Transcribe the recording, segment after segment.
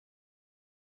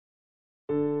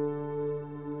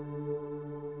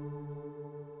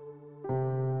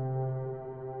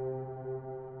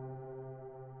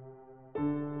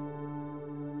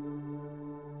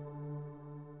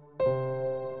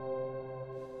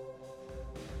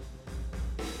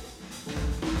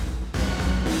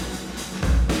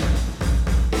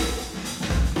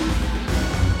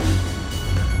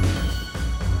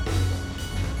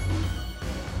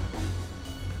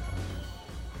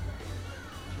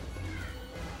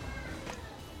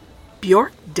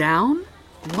Bjork down?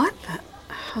 What the...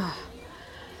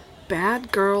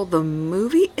 Bad Girl the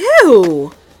movie?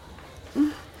 Ew!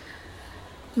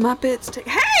 Muppets take...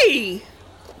 Hey!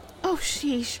 Oh,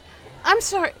 sheesh. I'm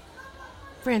sorry.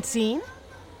 Francine?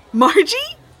 Margie?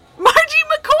 Margie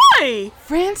McCoy!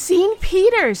 Francine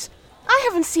Peters! I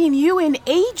haven't seen you in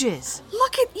ages.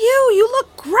 Look at you! You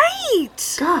look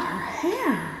great! God, her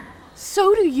hair.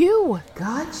 So do you.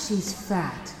 God, she's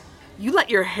fat. You let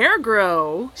your hair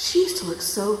grow. She used to look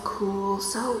so cool,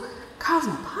 so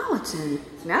cosmopolitan.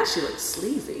 Now she looks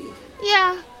sleazy.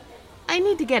 Yeah. I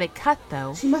need to get it cut,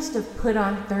 though. She must have put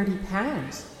on 30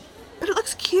 pounds. But it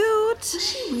looks cute. Was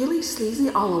she really sleazy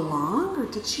all along, or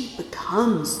did she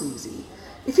become sleazy?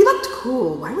 If you looked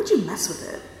cool, why would you mess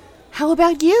with it? How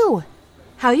about you?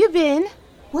 How you been?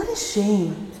 What a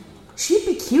shame. She'd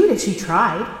be cute if she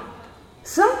tried.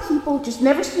 Some people just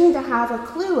never seem to have a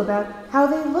clue about how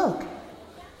they look.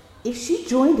 If she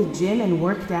joined a gym and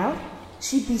worked out,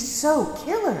 she'd be so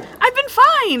killer. I've been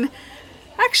fine.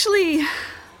 Actually,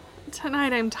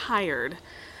 tonight I'm tired.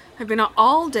 I've been out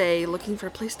all day looking for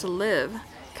a place to live.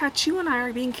 Kachu and I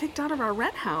are being kicked out of our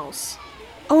rent house.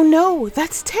 Oh no,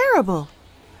 that's terrible.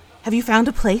 Have you found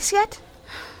a place yet?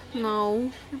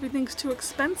 No, everything's too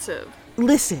expensive.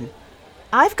 Listen,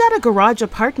 I've got a garage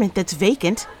apartment that's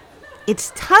vacant.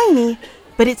 It's tiny,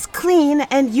 but it's clean,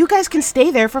 and you guys can stay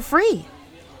there for free.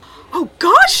 Oh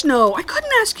gosh, no! I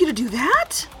couldn't ask you to do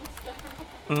that!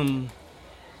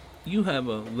 You have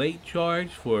a late charge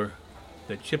for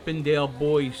the Chippendale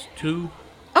Boys 2?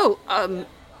 Oh,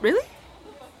 really?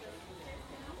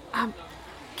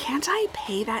 Can't I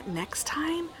pay that next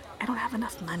time? I don't have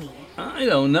enough money. I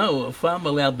don't know if I'm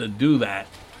allowed to do that.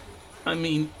 I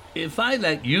mean, if I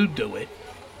let you do it,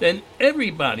 then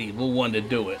everybody will want to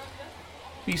do it.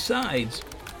 Besides,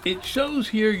 it shows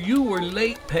here you were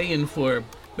late paying for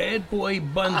Bad Boy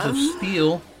Buns of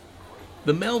Steel,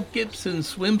 the Mel Gibson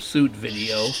swimsuit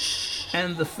video,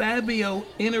 and the Fabio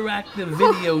interactive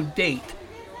video date,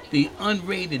 the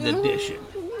unrated edition.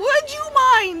 Would you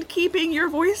mind keeping your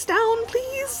voice down,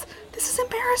 please? This is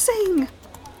embarrassing.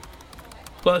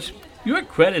 Plus, your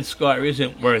credit score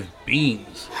isn't worth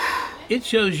beans. It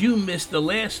shows you missed the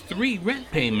last 3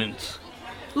 rent payments.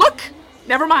 Look,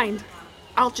 never mind.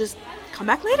 I'll just come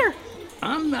back later.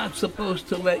 I'm not supposed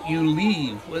to let you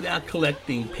leave without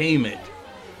collecting payment.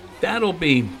 That'll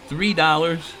be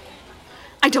 $3.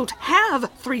 I don't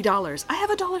have $3. I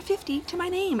have $1.50 to my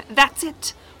name. That's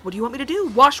it. What do you want me to do?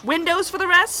 Wash windows for the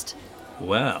rest?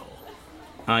 Well,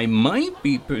 I might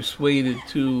be persuaded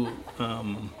to,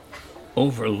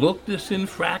 overlook this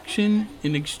infraction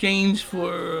in exchange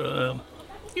for,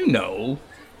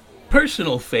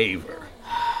 personal favor.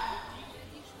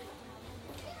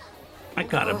 I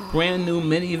got a brand new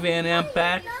minivan out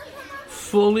back,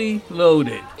 fully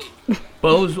loaded.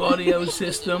 Bose audio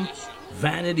system,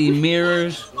 vanity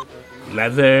mirrors,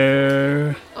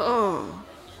 leather. Oh.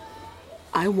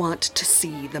 I want to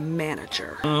see the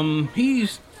manager.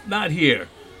 He's not here.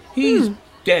 He's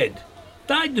dead.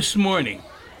 Died this morning.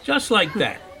 Just like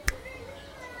that.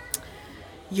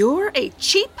 You're a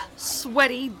cheap,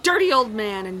 sweaty, dirty old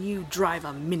man, and you drive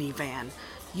a minivan.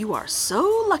 You are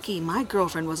so lucky my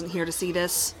girlfriend wasn't here to see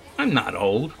this. I'm not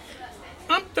old.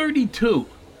 I'm 32.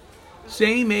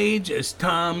 Same age as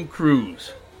Tom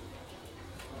Cruise.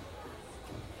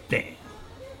 Damn.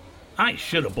 I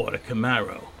should have bought a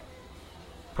Camaro.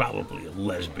 Probably a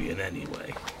lesbian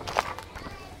anyway.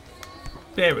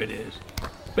 There it is.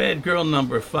 Bad Girl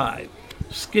number 5.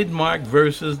 Skidmark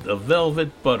versus the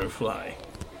Velvet Butterfly.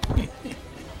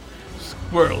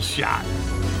 Squirrel shot.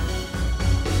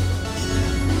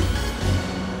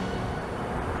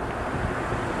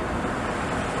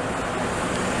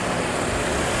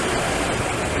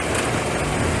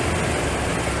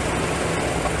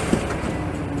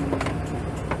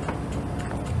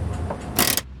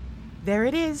 There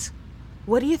it is.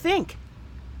 What do you think?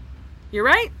 You're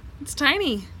right. It's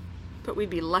tiny. But we'd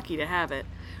be lucky to have it.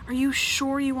 Are you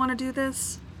sure you want to do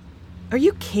this? Are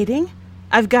you kidding?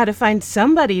 I've got to find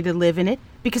somebody to live in it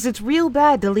because it's real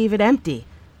bad to leave it empty.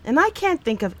 And I can't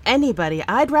think of anybody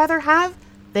I'd rather have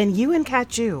than you and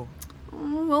Kachu.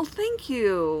 Oh, well, thank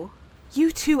you.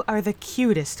 You two are the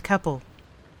cutest couple.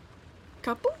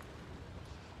 Couple?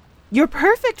 You're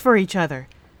perfect for each other.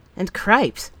 And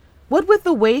cripes, what with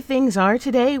the way things are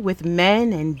today with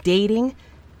men and dating,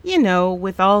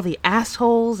 with all the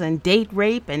assholes and date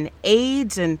rape and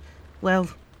AIDS and, well,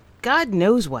 God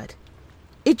knows what.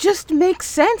 It just makes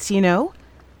sense,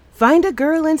 Find a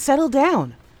girl and settle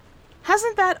down.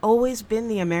 Hasn't that always been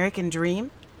the American dream?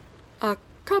 A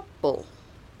couple.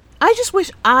 I just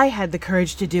wish I had the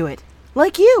courage to do it,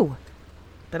 like you.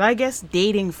 but I guess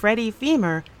dating Freddie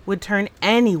Femur would turn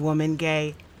any woman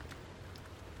gay.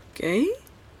 Gay?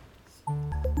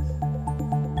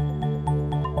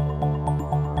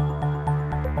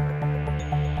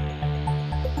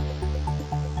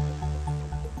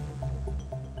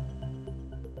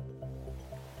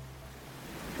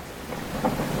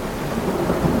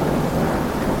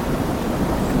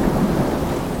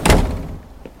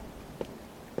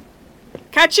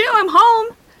 Kachu, I'm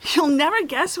home. You'll never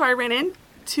guess who I ran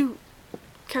into.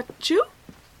 Kachu?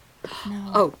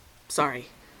 No. Oh, sorry.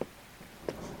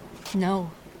 No.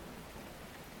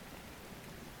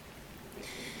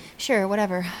 Sure,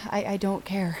 whatever. I don't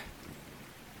care.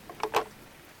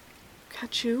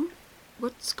 Kachu?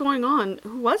 What's going on?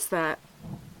 Who was that?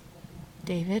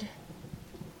 David?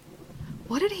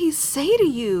 What did he say to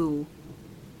you?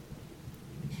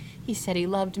 He said he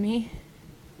loved me.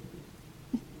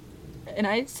 And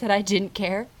I said I didn't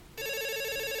care.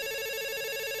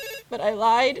 But I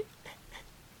lied.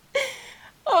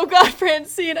 Oh God,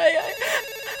 Francine,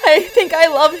 I think I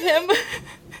love him.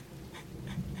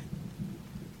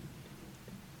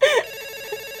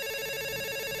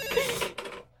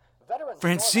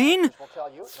 Francine?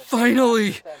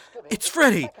 Finally! It's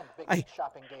Freddie!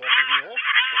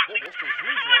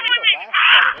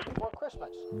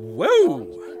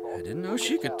 Whoa! I didn't know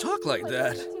she could talk like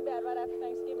that.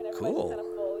 Cool.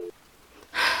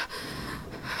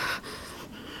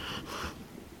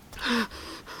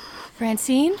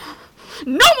 Francine?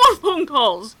 No more phone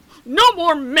calls! No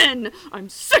more men! I'm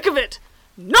sick of it!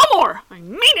 No more! I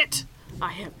mean it!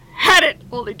 I have had it!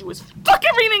 All they do is fuck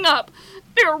everything up!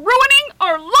 They're ruining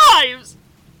our lives!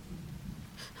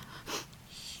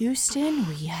 Houston,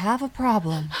 we have a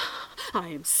problem. I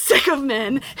am sick of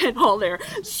men and all their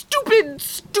stupid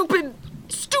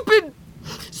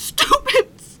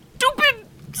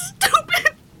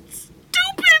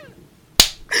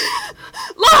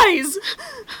lies!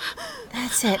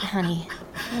 That's it, honey.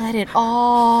 Let it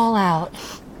all out.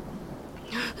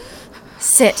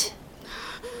 Sit.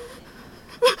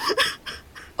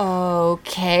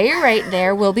 Okay, right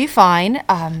there. We'll be fine.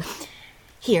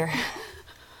 Here.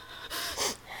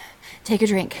 Take a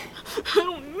drink. I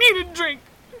don't need a drink.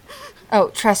 Oh,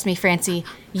 trust me, Francie.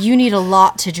 You need a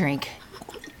lot to drink.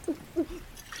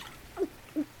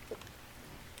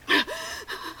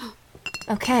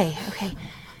 Okay.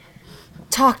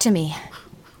 Talk to me.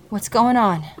 What's going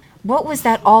on? What was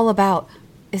that all about?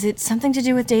 Is it something to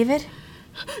do with David?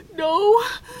 No.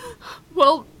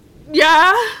 Well,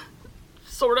 yeah.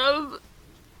 Sort of.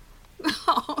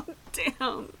 Oh,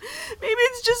 damn. Maybe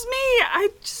it's just me. I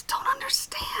just don't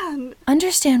understand.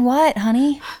 Understand what,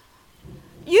 honey?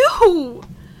 You.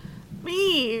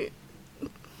 Me.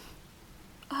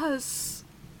 Us.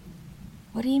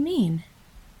 What do you mean?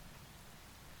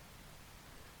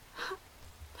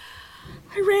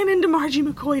 I ran into Margie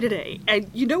McCoy today,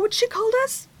 and you know what she called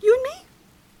us? You and me?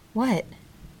 What?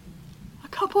 A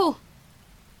couple.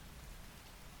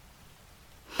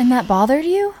 And that bothered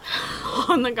you?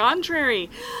 On the contrary,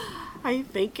 I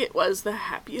think it was the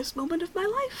happiest moment of my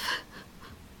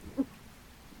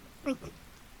life.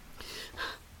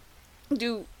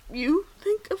 Do you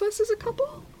think of us as a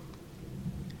couple?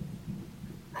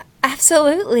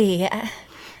 Absolutely.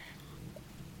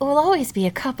 We'll always be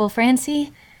a couple,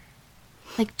 Francie.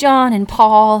 Like John and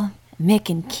Paul, Mick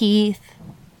and Keith.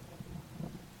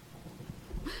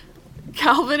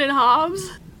 Calvin and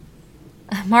Hobbes?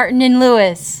 Martin and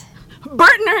Lewis.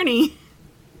 Bert and Ernie?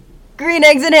 Green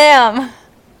eggs and ham.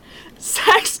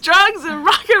 Sex, drugs, and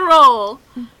rock and roll.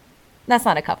 That's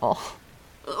not a couple.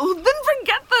 Oh, then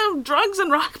forget the drugs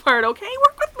and rock part, okay?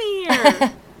 Work with me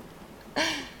here.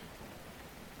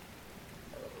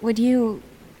 Would you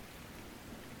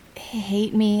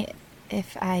hate me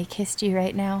if I kissed you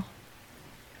right now?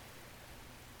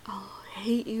 I'll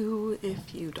hate you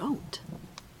if you don't.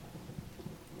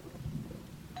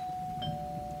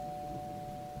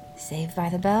 Saved by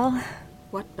the Bell?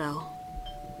 What bell?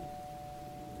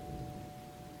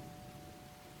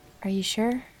 Are you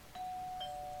sure?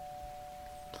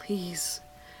 Please,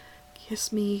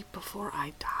 kiss me before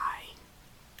I die.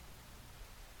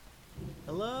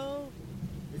 Hello?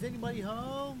 Is anybody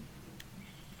home?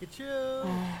 Kachu?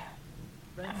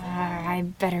 I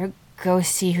better go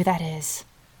see who that is.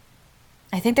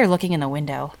 I think they're looking in the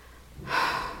window.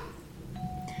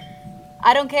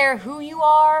 I don't care who you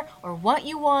are or what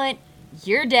you want.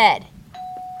 You're dead.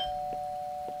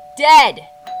 Dead!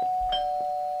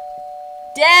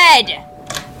 Dead!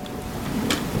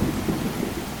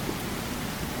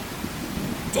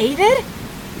 David?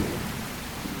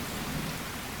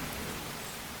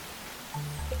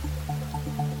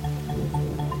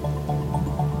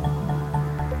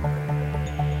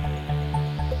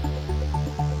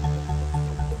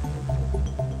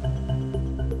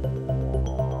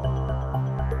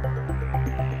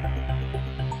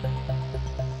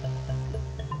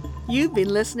 You've been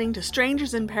listening to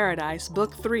Strangers in Paradise,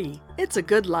 Book 3, It's a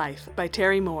Good Life, by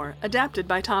Terry Moore, adapted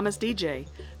by Thomas DJ.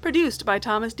 Produced by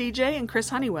Thomas DJ and Chris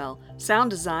Honeywell.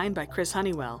 Sound designed by Chris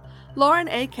Honeywell. Lauren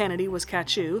A. Kennedy was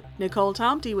Kachu, Nicole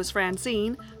Tomte was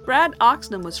Francine, Brad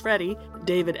Oxnam was Freddie,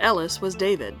 David Ellis was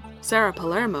David, Sarah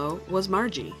Palermo was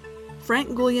Margie. Frank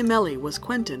Guglielmelli was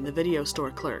Quentin, the video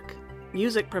store clerk.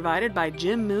 Music provided by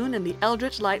Jim Moon and the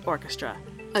Eldritch Light Orchestra.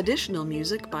 Additional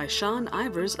music by Sean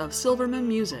Ivers of Silverman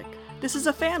Music. This is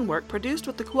a fan work produced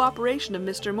with the cooperation of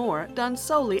Mr. Moore, done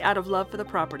solely out of love for the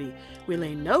property. We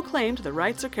lay no claim to the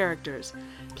rights or characters.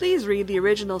 Please read the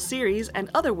original series and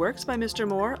other works by Mr.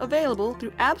 Moore available through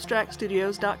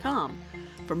abstractstudios.com.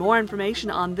 For more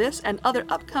information on this and other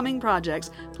upcoming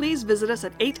projects, please visit us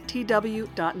at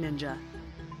 8tw.ninja.